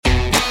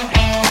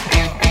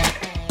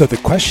So the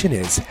question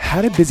is,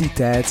 how do busy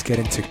dads get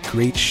into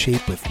great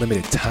shape with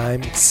limited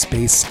time,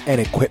 space,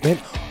 and equipment,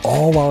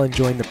 all while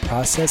enjoying the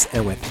process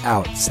and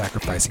without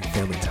sacrificing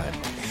family time?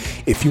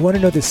 If you want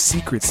to know the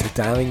secrets to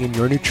dialing in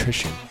your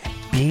nutrition,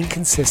 being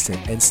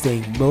consistent, and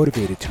staying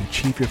motivated to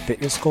achieve your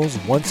fitness goals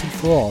once and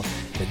for all,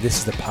 then this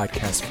is the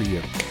podcast for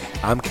you.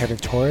 I'm Kevin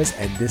Torres,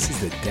 and this is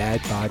the Dad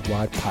Bod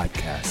Wad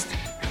Podcast.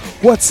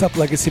 What's up,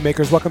 Legacy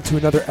Makers? Welcome to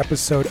another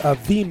episode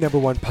of the number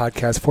one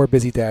podcast for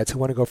busy dads who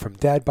want to go from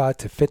dad bod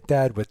to fit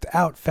dad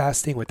without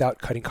fasting, without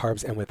cutting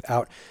carbs, and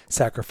without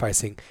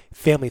sacrificing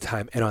family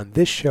time. And on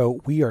this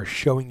show, we are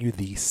showing you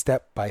the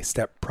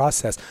step-by-step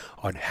process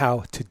on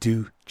how to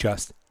do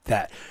just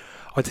that.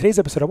 On today's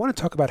episode, I want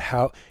to talk about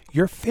how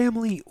your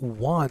family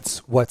wants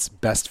what's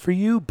best for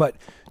you, but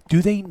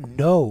do they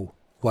know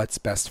what's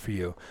best for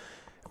you?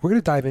 We're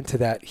going to dive into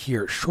that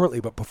here shortly,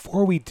 but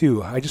before we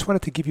do, I just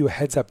wanted to give you a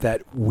heads up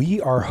that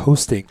we are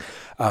hosting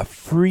a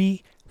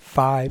free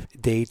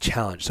 5-day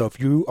challenge. So if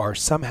you are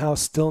somehow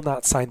still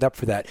not signed up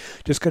for that,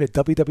 just go to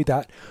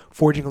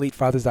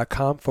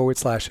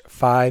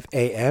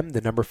www.forgingelitefathers.com/5am,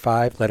 the number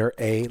 5, letter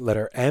A,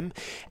 letter M,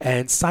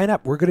 and sign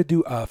up. We're going to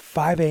do a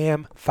 5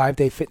 a.m.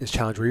 5-day fitness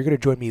challenge where you're going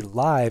to join me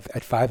live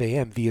at 5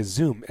 a.m. via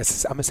Zoom.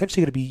 I'm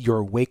essentially going to be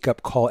your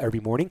wake-up call every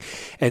morning,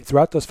 and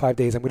throughout those 5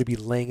 days, I'm going to be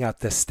laying out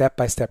the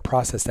step-by-step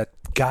process that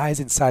guys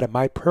inside of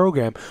my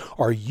program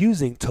are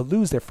using to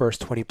lose their first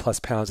 20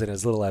 plus pounds in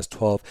as little as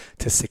 12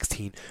 to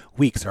 16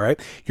 weeks. All right.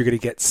 You're going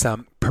to get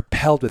some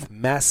propelled with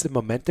massive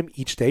momentum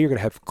each day. You're going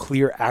to have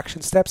clear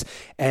action steps,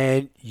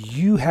 and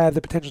you have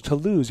the potential to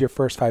lose your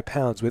first 5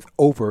 pounds with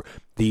over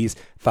these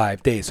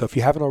 5 days. So if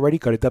you haven't already,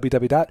 go to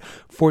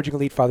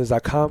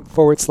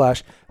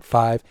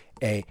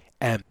www.forgingelitefathers.com/5am.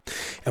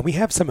 And we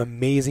have some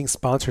amazing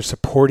sponsors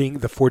supporting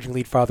the Forging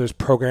Elite Fathers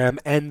program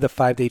and the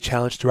 5-day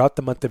challenge throughout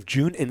the month of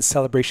June in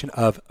celebration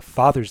of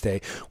Father's Day.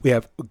 We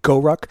have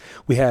GoRuck,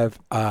 we have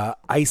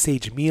Ice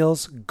Age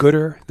Meals,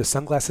 Gooder, the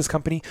sunglasses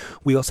company.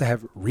 We also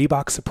have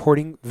Reebok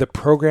supporting the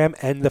program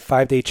and the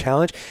 5-day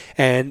challenge.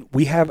 And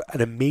we have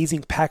an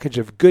amazing package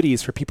of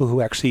goodies for people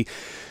who actually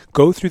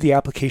go through the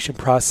application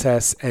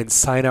process and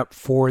sign up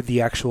for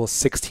the actual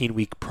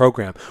 16-week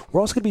program.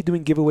 We're also going to be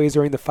doing giveaways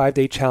during the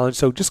 5-day challenge,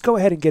 so just go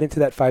ahead and get into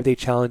that 5-day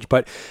challenge.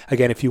 But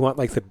again, if you want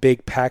like the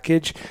big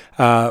package,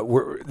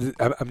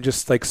 I'm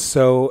just like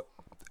so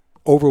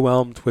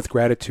overwhelmed with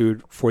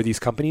gratitude for these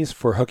companies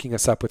for hooking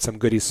us up with some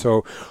goodies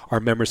so our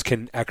members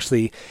can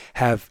actually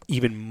have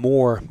even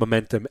more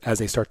momentum as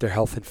they start their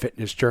health and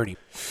fitness journey.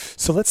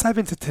 So let's dive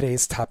into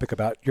today's topic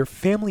about your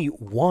family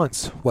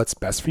wants what's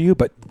best for you,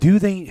 but do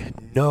they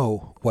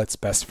know what's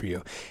best for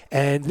you?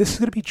 And this is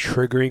going to be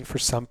triggering for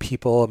some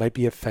people. It might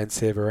be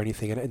offensive or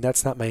anything, and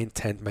that's not my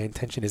intent. My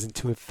intention isn't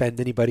to offend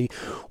anybody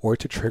or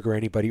to trigger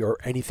anybody or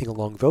anything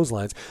along those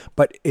lines,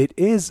 but it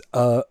is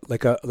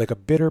like a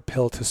bitter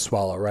pill to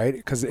swallow, right?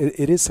 Because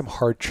it is some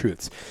hard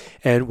truths.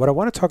 And what I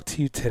want to talk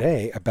to you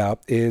today about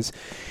is,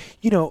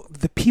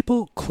 the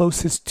people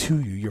closest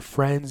to you, your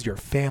friends, your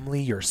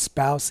family, your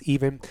spouse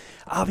even,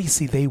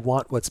 obviously they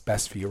want what's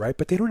best for you, right?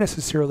 But they don't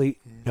necessarily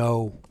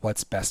know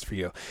what's best for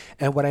you.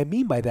 And what I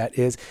mean by that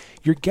is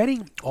you're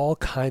getting all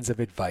kinds of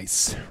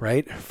advice,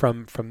 right?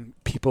 From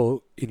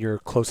people in your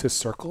closest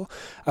circle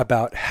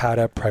about how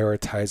to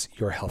prioritize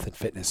your health and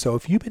fitness. So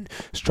if you've been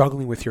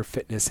struggling with your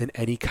fitness in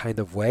any kind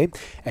of way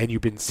and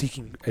you've been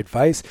seeking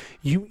advice,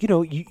 you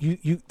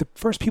the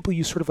first people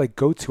you sort of like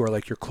go to are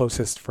like your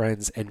closest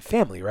friends and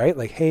family, right?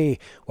 Like, hey,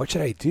 what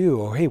should I do?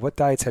 Or hey, what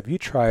diets have you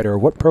tried? Or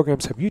what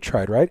programs have you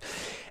tried, right?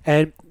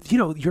 And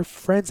your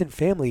friends and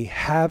family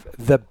have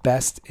the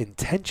best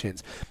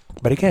intentions,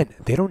 but again,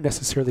 they don't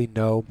necessarily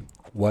know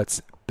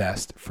what's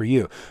best for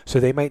you. So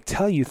they might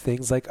tell you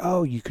things like,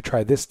 oh, you could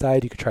try this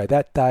diet, you could try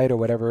that diet, or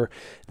whatever,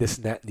 this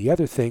and that and the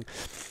other thing.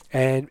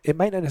 And it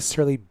might not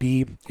necessarily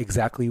be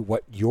exactly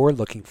what you're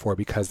looking for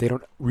because they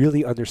don't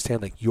really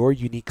understand like your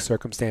unique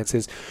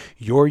circumstances,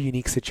 your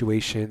unique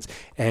situations,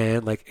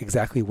 and like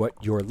exactly what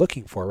you're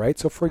looking for, right?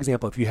 So for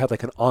example, if you had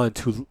like an aunt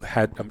who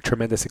had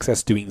tremendous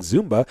success doing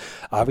Zumba,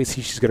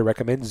 obviously she's going to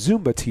recommend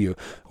Zumba to you.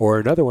 Or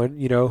another one,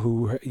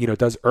 who,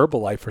 does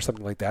Herbalife or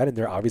something like that, and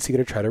they're obviously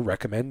going to try to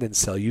recommend and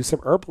sell you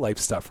some Herbalife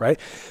stuff, right?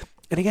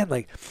 And again,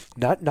 like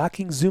not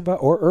knocking Zumba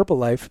or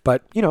Herbalife,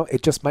 but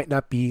it just might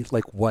not be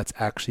like what's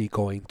actually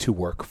going to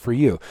work for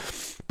you.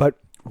 But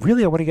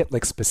really, I want to get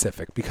like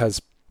specific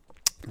because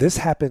this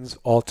happens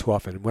all too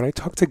often. When I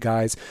talk to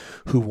guys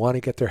who want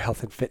to get their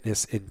health and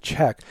fitness in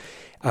check,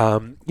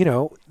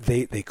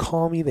 they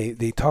call me,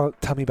 they tell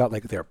me about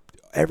like their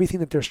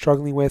everything that they're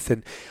struggling with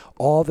and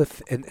all the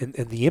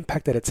and the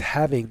impact that it's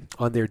having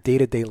on their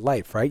day-to-day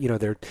life, right?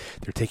 They're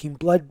taking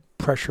blood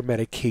pressure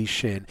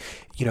medication,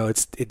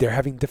 they're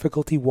having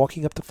difficulty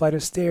walking up the flight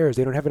of stairs.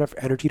 They don't have enough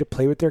energy to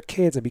play with their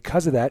kids. And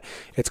because of that,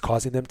 it's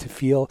causing them to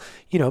feel,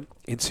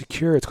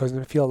 insecure. It's causing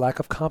them to feel a lack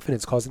of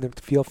confidence, causing them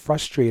to feel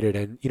frustrated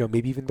and,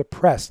 maybe even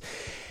depressed.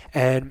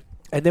 And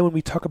then when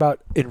we talk about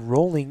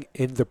enrolling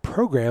in the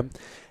program,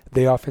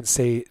 they often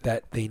say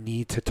that they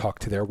need to talk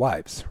to their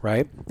wives,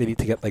 right? They need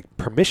to get like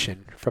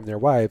permission from their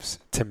wives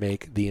to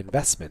make the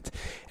investment.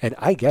 And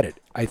I get it.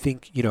 I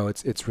think,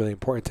 it's really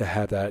important to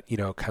have that,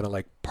 kind of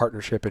like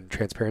partnership and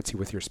transparency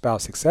with your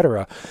spouse,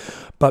 etc.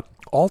 But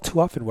all too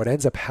often what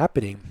ends up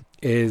happening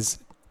is,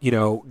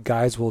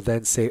 guys will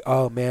then say,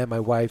 "Oh man, my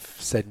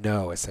wife said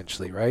no,"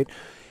 essentially, right?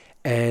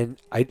 And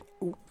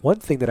one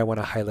thing that I want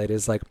to highlight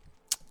is like,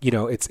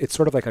 it's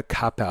sort of like a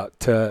cop out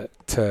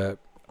to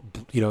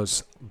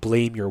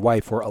blame your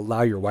wife or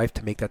allow your wife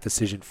to make that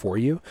decision for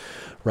you,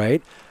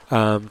 right?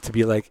 To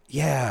be like,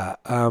 yeah,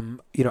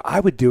 I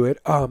would do it.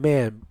 Oh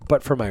man,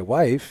 but for my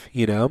wife,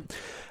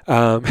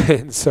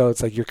 and so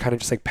it's like you're kind of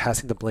just like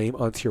passing the blame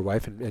onto your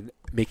wife and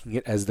making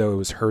it as though it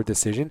was her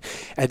decision.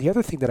 And the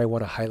other thing that I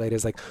want to highlight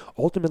is like,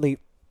 ultimately,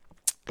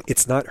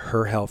 it's not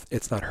her health,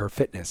 it's not her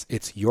fitness,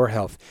 it's your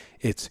health,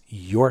 it's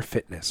your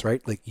fitness,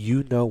 right? Like,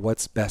 you know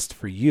what's best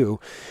for you.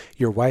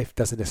 Your wife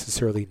doesn't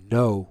necessarily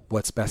know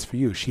what's best for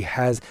you. She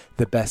has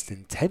the best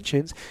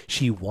intentions,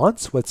 she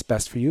wants what's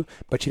best for you,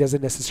 but she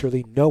doesn't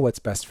necessarily know what's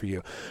best for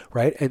you,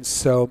 right? And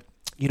so,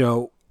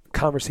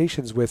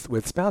 conversations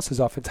with spouses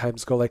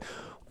oftentimes go like,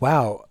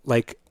 wow,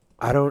 like,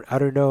 I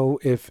don't know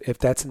if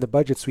that's in the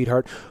budget,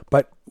 sweetheart,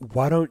 but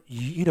why don't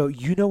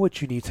you know what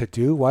you need to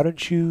do? Why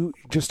don't you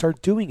just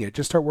start doing it?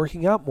 Just start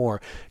working out more.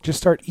 Just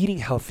start eating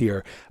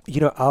healthier.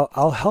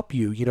 I'll help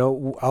you.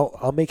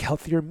 I'll make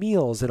healthier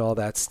meals and all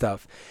that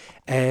stuff.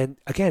 And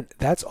again,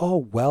 that's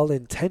all well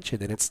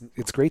intentioned, and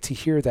it's great to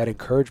hear that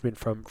encouragement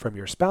from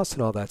your spouse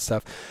and all that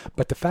stuff.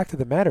 But the fact of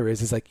the matter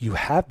is like, you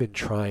have been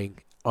trying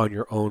on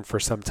your own for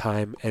some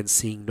time and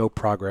seeing no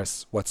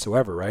progress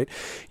whatsoever, right?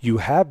 You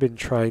have been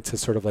trying to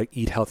sort of like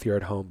eat healthier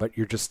at home, but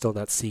you're just still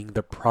not seeing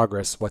the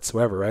progress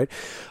whatsoever, right?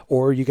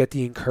 Or you get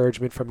the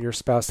encouragement from your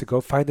spouse to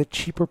go find a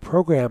cheaper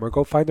program or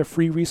go find a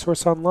free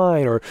resource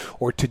online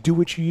or to do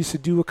what you used to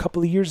do a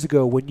couple of years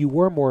ago when you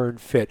were more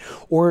fit,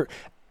 or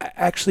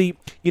actually,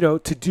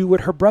 to do what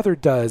her brother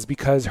does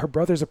because her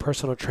brother's a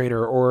personal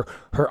trainer or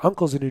her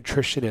uncle's a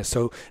nutritionist.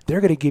 So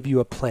they're going to give you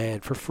a plan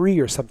for free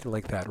or something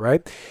like that,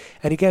 right?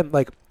 And again,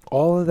 like,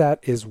 all of that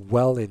is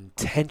well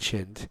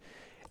intentioned.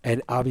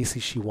 And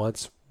obviously she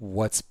wants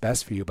what's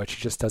best for you, but she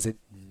just doesn't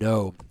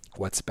know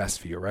what's best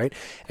for you, right?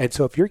 And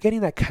so if you're getting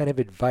that kind of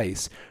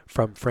advice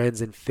from friends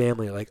and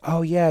family, like,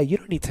 oh yeah, you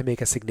don't need to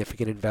make a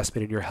significant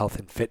investment in your health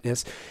and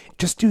fitness,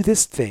 just do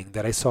this thing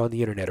that I saw on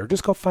the internet, or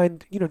just go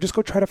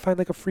try to find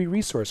like a free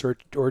resource or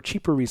a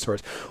cheaper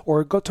resource,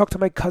 or go talk to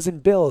my cousin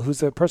Bill,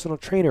 who's a personal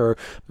trainer, or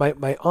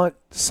my aunt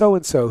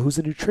so-and-so, who's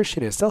a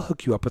nutritionist. They'll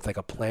hook you up with like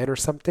a plan or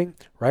something,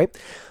 right?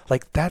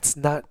 Like, that's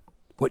not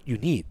what you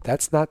need.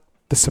 That's not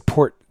the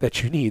support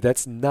that you need.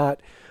 That's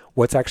not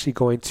what's actually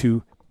going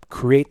to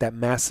create that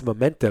massive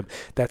momentum.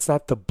 That's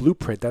not the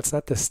blueprint. That's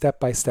not the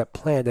step-by-step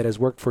plan that has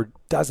worked for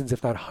dozens,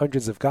 if not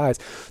hundreds of guys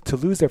to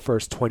lose their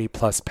first 20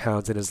 plus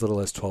pounds in as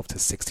little as 12 to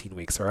 16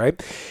 weeks. All right.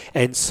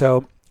 And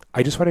so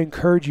I just want to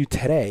encourage you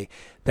today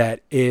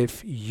that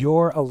if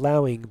you're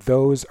allowing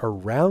those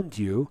around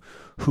you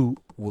who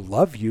will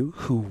love you,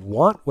 who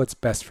want what's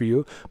best for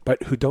you,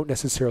 but who don't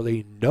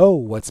necessarily know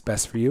what's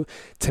best for you,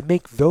 to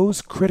make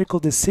those critical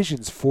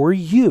decisions for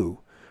you,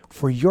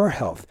 for your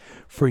health,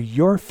 for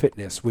your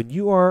fitness. When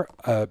you are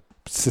a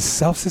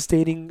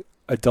self-sustaining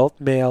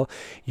adult male,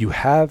 you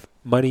have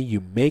money,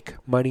 you make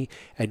money,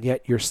 and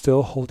yet you're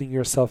still holding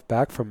yourself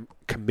back from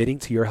committing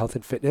to your health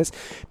and fitness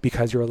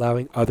because you're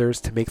allowing others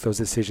to make those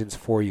decisions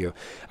for you.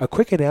 A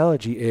quick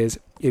analogy is,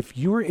 if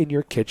you were in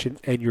your kitchen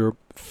and your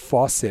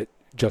faucet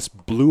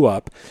just blew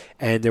up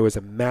and there was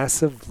a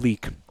massive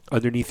leak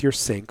underneath your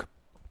sink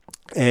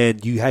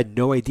and you had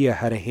no idea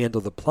how to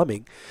handle the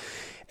plumbing,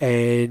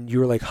 and you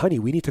were like, honey,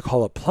 we need to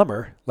call a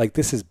plumber. Like,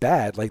 this is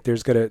bad. Like,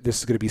 this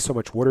is gonna be so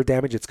much water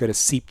damage. It's gonna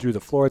seep through the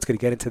floor. It's gonna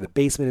get into the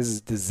basement. This is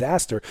a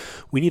disaster.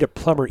 We need a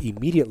plumber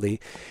immediately.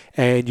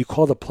 And you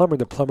call the plumber,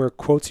 and the plumber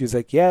quotes you as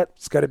like, yeah,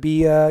 it's gotta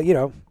be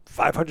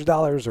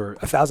 $500 or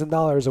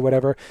 $1,000 or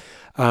whatever.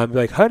 You're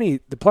like,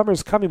 honey, the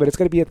plumber's coming, but it's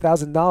gonna be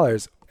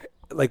 $1,000.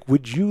 Like,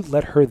 would you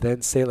let her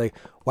then say like,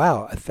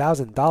 wow,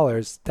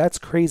 $1,000? That's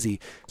crazy.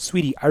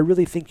 Sweetie, I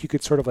really think you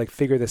could sort of like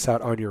figure this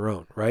out on your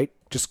own, right?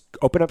 Just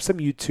open up some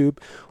YouTube,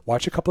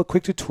 watch a couple of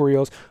quick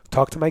tutorials,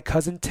 talk to my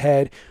cousin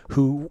Ted,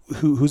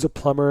 who's a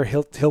plumber.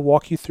 He'll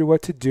walk you through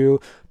what to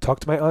do. Talk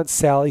to my Aunt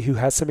Sally, who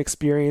has some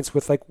experience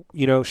with like,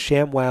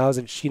 ShamWows,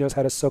 and she knows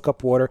how to soak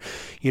up water.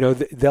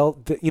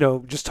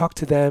 Just talk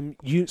to them.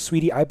 You,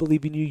 sweetie, I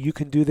believe in you. You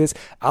can do this.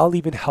 I'll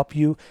even help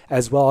you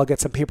as well. I'll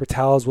get some paper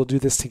towels. We'll do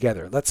this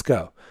together. Let's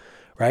go.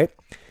 Right?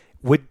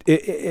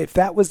 If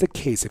that was the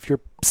case, if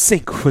your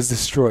sink was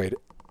destroyed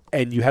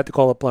and you had to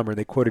call a plumber and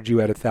they quoted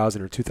you at $1,000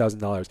 or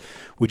 $2,000,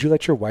 would you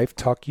let your wife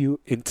talk you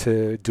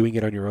into doing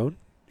it on your own,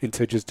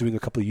 into just doing a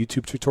couple of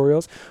YouTube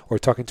tutorials or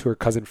talking to her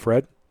cousin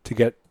Fred to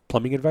get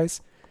plumbing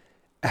advice?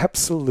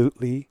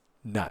 Absolutely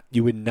not.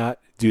 You would not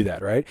do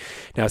that, right?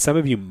 Now, some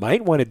of you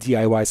might want to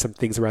DIY some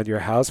things around your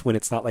house when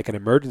it's not like an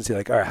emergency,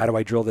 like, all right, how do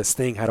I drill this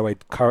thing? How do I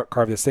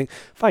carve this thing?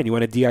 Fine. You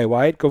want to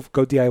DIY it? Go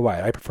DIY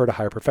it. I prefer to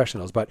hire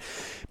professionals. But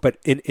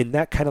in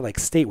that kind of like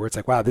state where it's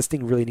like, wow, this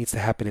thing really needs to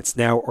happen. It's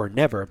now or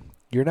never.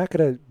 You're not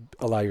going to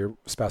allow your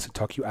spouse to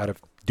talk you out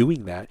of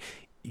doing that,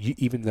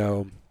 even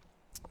though,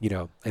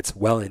 it's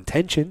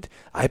well-intentioned.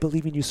 I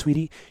believe in you,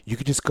 sweetie. You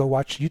could just go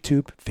watch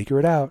YouTube, figure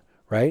it out,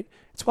 right?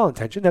 It's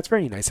well-intentioned. That's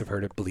very nice of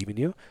her to believe in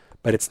you,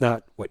 but it's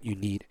not what you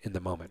need in the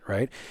moment,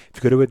 right? If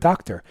you go to a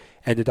doctor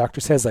and the doctor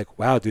says like,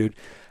 wow, dude,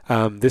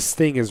 this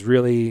thing is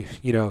really,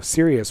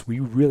 serious. We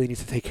really need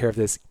to take care of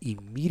this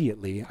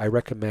immediately. I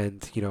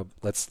recommend,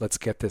 let's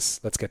get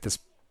this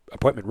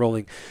appointment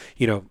rolling.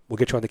 We'll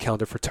get you on the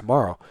calendar for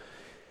tomorrow,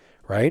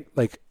 right?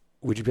 Like,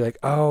 would you be like,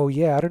 oh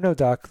yeah, I don't know,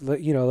 doc.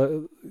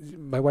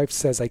 My wife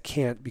says I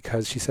can't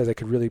because she says I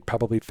could really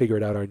probably figure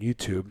it out on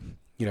YouTube.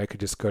 I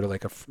could just go to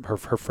like her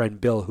friend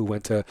Bill who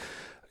went to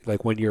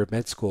like 1 year of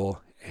med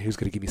school and who's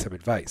going to give me some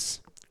advice.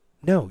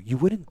 No, you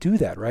wouldn't do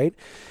that, right?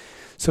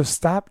 So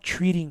stop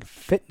treating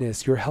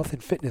fitness, your health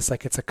and fitness,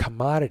 like it's a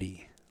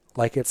commodity.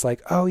 Like it's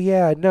like, oh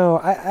yeah, no,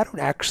 I don't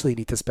actually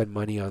need to spend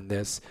money on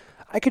this.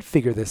 I could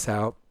figure this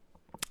out.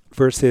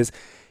 Versus,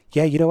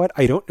 yeah, you know what?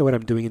 I don't know what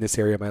I'm doing in this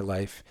area of my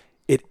life.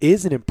 It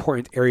is an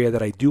important area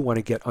that I do want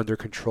to get under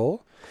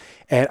control.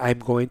 And I'm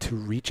going to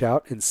reach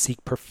out and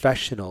seek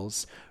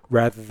professionals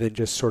rather than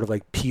just sort of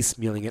like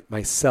piecemealing it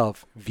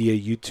myself via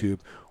YouTube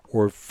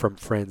or from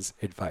friends'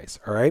 advice.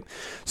 All right.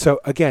 So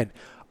again,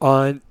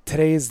 on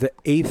today is the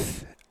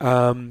 8th,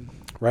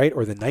 right?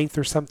 Or the 9th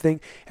or something.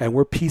 And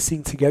we're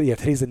piecing together. Yeah,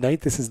 today's the 9th.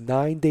 This is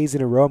 9 days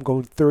in a row. I'm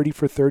going 30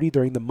 for 30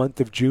 during the month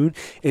of June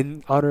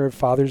in honor of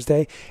Father's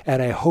Day.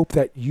 And I hope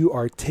that you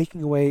are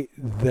taking away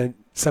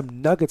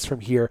some nuggets from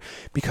here,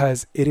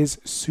 because it is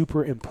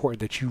super important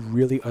that you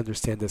really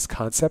understand this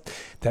concept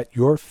that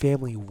your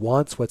family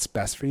wants what's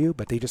best for you,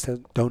 but they just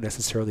don't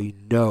necessarily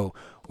know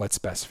what's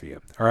best for you.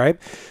 All right.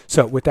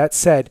 So with that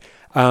said,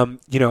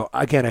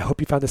 again, I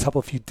hope you found this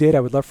helpful. If you did, I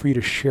would love for you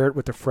to share it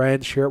with a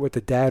friend, share it with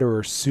a dad or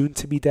a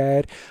soon-to-be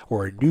dad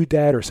or a new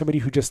dad or somebody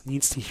who just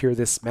needs to hear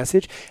this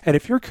message. And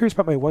if you're curious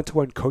about my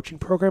one-to-one coaching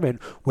program and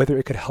whether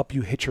it could help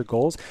you hit your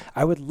goals,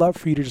 I would love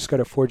for you to just go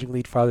to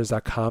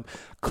forgingleadfathers.com,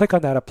 click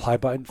on that apply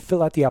button,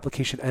 fill out the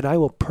application, and I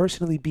will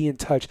personally be in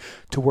touch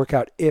to work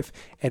out if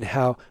and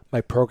how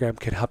my program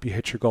can help you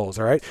hit your goals.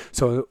 All right.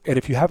 So, and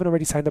if you haven't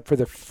already signed up for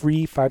the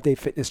free 5-day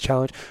fitness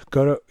challenge,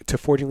 go to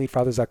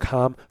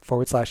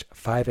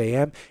forgingleadfathers.com/5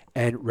 a.m.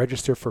 and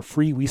register for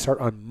free. We start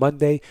on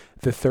Monday,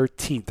 the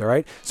 13th. All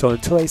right. So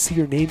until I see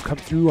your name come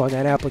through on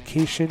that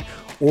application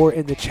or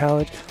in the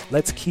challenge,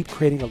 let's keep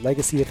creating a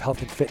legacy of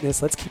health and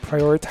fitness. Let's keep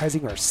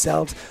prioritizing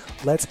ourselves.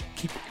 Let's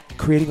keep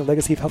creating a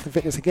legacy of health and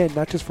fitness, again,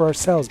 not just for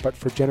ourselves, but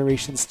for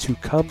generations to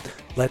come.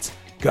 Let's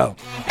go.